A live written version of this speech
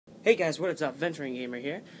Hey guys, what is up? Venturing Gamer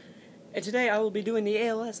here, and today I will be doing the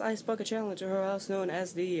ALS Ice Bucket Challenge, or else known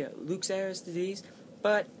as the Luke Sayers disease,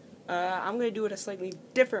 but I'm going to do it a slightly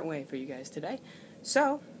different way for you guys today,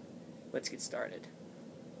 so let's get started.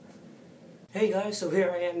 Hey guys, so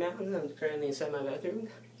here I am now, and I'm currently inside my bathroom,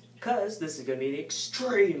 because this is going to be the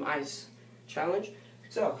Extreme Ice Challenge.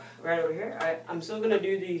 So, right over here, I'm still going to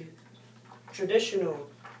do the traditional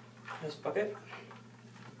ice bucket.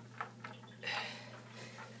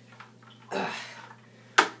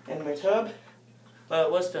 And my tub, well,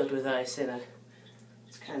 it was filled with ice, and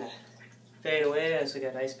it's kind of fading away as we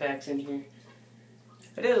got ice packs in here.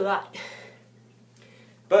 I did a lot.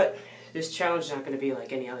 But this challenge is not going to be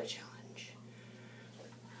like any other challenge.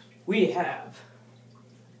 We have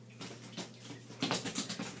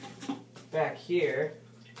back here,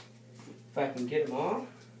 if I can get them all,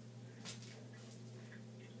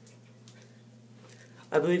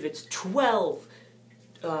 I believe it's 12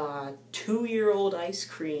 2-year-old ice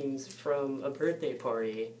creams from a birthday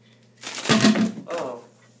party. Oh.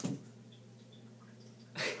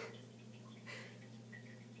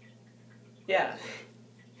 Yeah.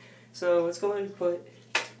 So let's go ahead and put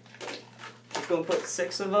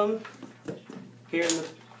 6 of them here in the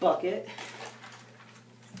bucket.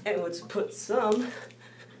 And let's put some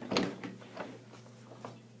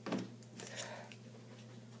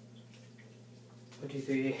One, two,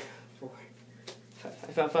 three, four.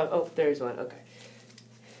 I found 5. Oh, there's one. Okay.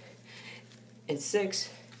 And 6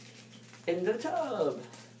 in the tub.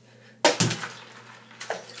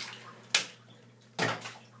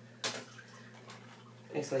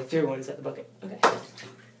 Next, like 3 ones at the bucket. Okay.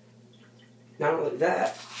 Not only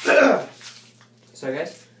that. Sorry,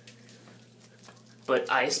 guys.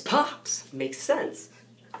 But ice pops. Makes sense.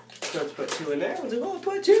 So let's put 2 in there. Let's go and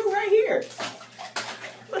put 2 right here.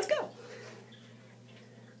 Let's go.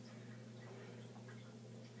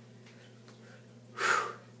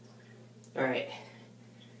 Alright.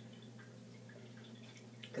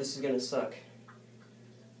 This is gonna suck.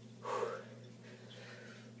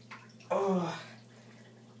 Oh,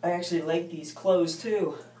 I actually like these clothes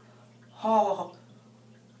too. Oh,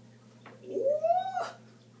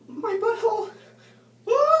 my butthole.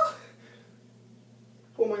 Oh,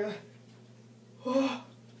 oh my god.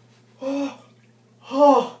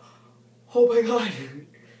 Oh my god.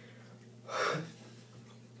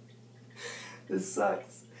 This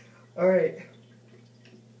sucks. Alright.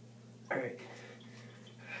 Alright.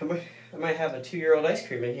 I might have a 2-year-old ice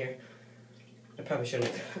cream in here. I probably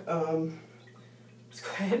shouldn't. Let's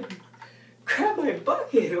go ahead and grab my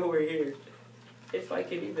bucket over here. If I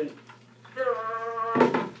can even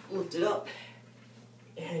lift it up.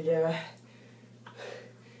 And,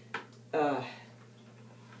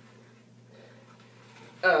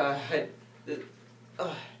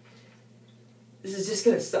 this is just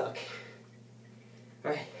gonna suck.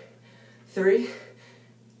 Alright. 3,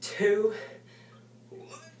 2, 1.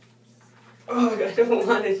 Oh, I don't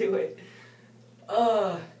want to do it.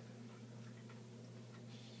 Okay.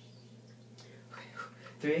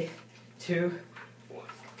 3, 2, 1.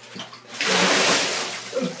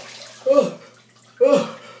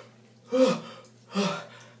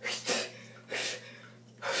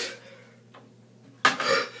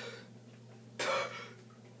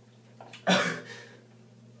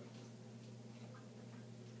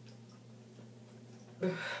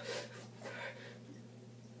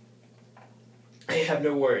 I have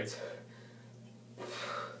no words.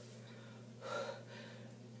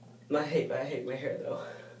 I hate my hair though.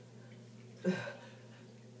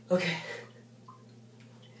 Okay.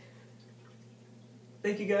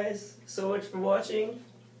 Thank you guys so much for watching.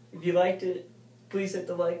 If you liked it, please hit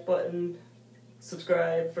the like button.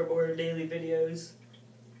 Subscribe for more daily videos.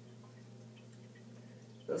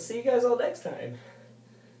 I'll see you guys all next time.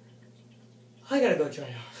 I gotta go dry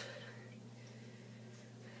off.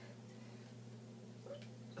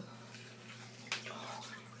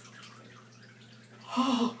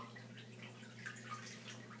 Oh.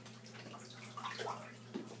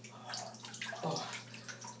 Oh.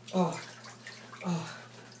 Oh. Oh.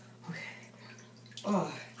 Okay.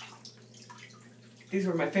 Oh. These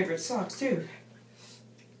were my favorite socks too.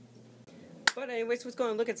 But anyways, let's go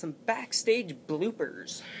and look at some backstage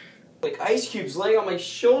bloopers. Like ice cubes laying on my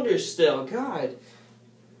shoulders still. God.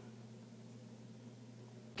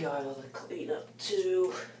 Got all the cleanup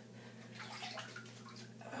too.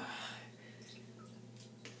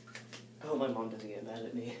 I hope my mom doesn't get mad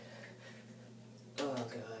at me. Oh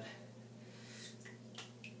god.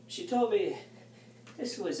 She told me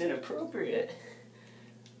this was inappropriate.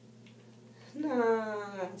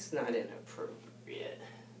 Nah, it's not inappropriate.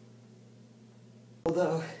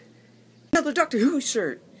 Although, another Doctor Who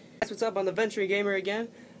shirt. That's what's up on the Venturing Gamer again.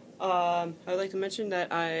 I'd like to mention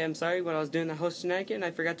that I am sorry when I was doing the host shenanigan,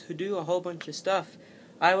 I forgot to do a whole bunch of stuff.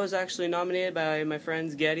 I was actually nominated by my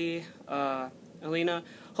friends Getty, Alina,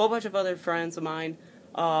 a whole bunch of other friends of mine.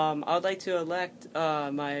 I would like to elect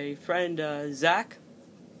my friend Zach,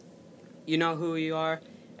 you know who you are,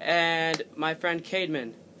 and my friend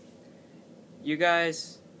Cademan. You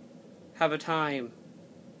guys have a time.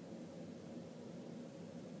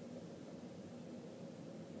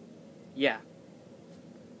 Yeah.